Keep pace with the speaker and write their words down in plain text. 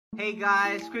Hey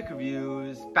guys, quick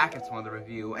reviews, back at some other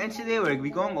review, and today we're going to be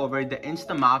going over the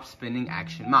Instamop spinning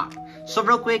action mop. So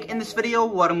real quick, in this video,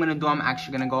 what I'm going to do, I'm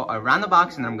actually going to go around the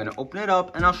box and I'm going to open it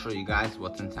up and I'll show you guys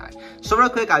what's inside. So real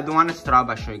quick, I do want to start off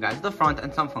by showing you guys the front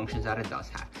and some functions that it does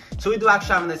have. So we do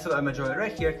actually have a nice little image of it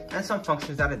right here and some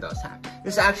functions that it does have.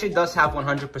 This actually does have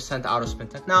 100% auto spin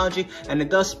technology, and it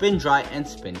does spin dry and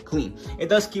spin clean. It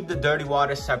does keep the dirty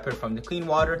water separate from the clean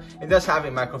water. It does have a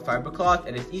microfiber cloth.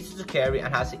 It is easy to carry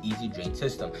and has an easy drain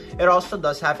system. It also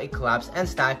does have a collapse and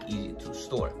stack, easy to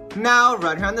store. Now,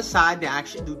 right here on the side, they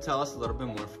actually do tell us a little bit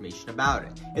more information about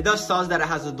it. It does tell us that it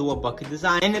has a dual bucket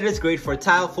design, and it is great for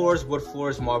tile floors, wood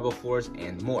floors, marble floors,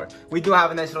 and more. We do have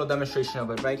a nice little demonstration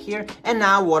of it right here. And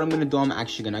now what I'm going to do, I'm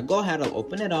actually going to go ahead, I'll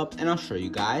open it up, and I'll show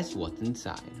you guys what's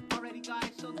inside. Alrighty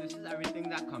guys, so this is everything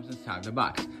that comes inside the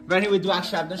box. Right here we do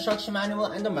actually have the instruction manual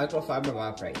and the microfiber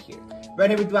mop right here. Right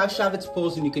here we do actually have its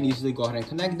poles, and you can easily go ahead and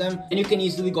connect them. And you can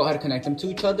easily go ahead and connect them to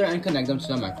each other and connect them to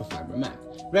the microfiber map.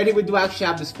 Right here we do actually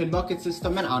have the spin bucket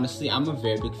system, and honestly I'm a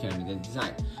very big fan of the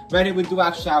design. Right here we do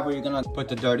actually have where you're gonna put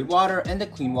the dirty water and the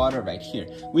clean water right here.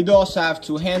 We do also have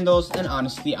two handles, and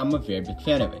honestly I'm a very big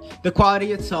fan of it. The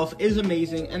quality itself is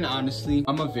amazing, and honestly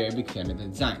I'm a very big fan of the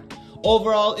design.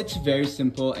 Overall, it's very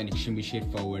simple and extremely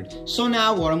straightforward. So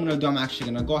now what I'm going to do, I'm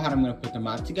actually going to go ahead, I'm going to put the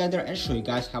mop together and show you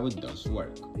guys how it does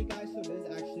work. Hey guys, so it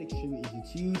is actually extremely easy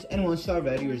to use, and once you're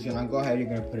ready, you're just going to go ahead, you're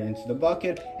going to put it into the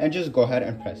bucket and just go ahead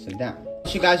and press it down.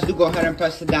 Once you guys do go ahead and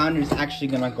press it down, it's actually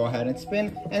going to go ahead and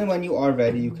spin, and when you are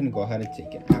ready, you can go ahead and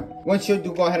take it out. Once you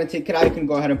do go ahead and take it out, you can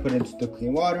go ahead and put it into the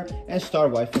clean water and start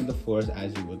wiping the floors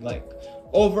as you would like.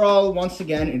 Overall, once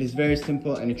again, it is very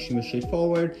simple and extremely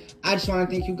straightforward. I just want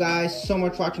to thank you guys so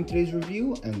much for watching today's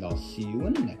review, and I'll see you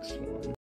in the next one.